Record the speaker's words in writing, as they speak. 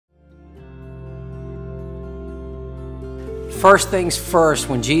first things first,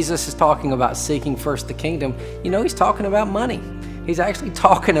 when Jesus is talking about seeking first the kingdom, he's talking about money. He's actually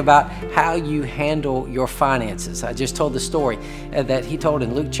talking about how you handle your finances. I just told the story that he told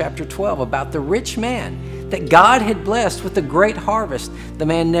in Luke chapter 12 about the rich man that God had blessed with a great harvest. The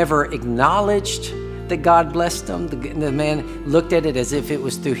man never acknowledged that God blessed him. The man looked at it as if it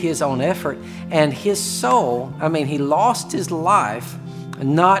was through his own effort. And his soul, he lost his life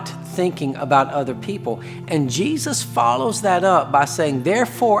not thinking about other people. And Jesus follows that up by saying,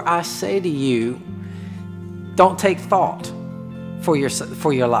 therefore I say to you, don't take thought for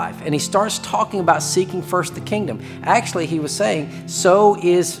your life. And he starts talking about seeking first the kingdom. Actually, he was saying, so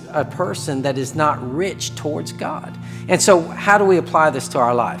is a person that is not rich towards God. And so how do we apply this to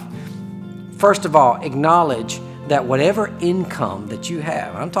our life? First of all, acknowledge that whatever income that you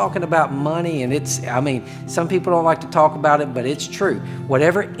have, I'm talking about money, and some people don't like to talk about it, but it's true.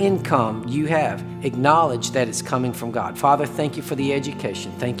 Whatever income you have, acknowledge that it's coming from God. Father, thank you for the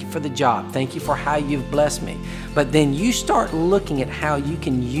education. Thank you for the job. Thank you for how you've blessed me. But then you start looking at how you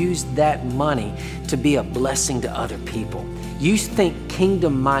can use that money to be a blessing to other people. You think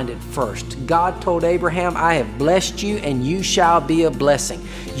kingdom-minded first. God told Abraham, I have blessed you and you shall be a blessing.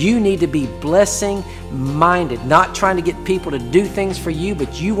 You need to be blessing-minded, not trying to get people to do things for you,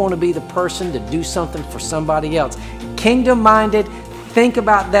 but you want to be the person to do something for somebody else. Kingdom-minded, think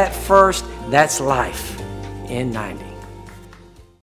about that first. That's life in 90.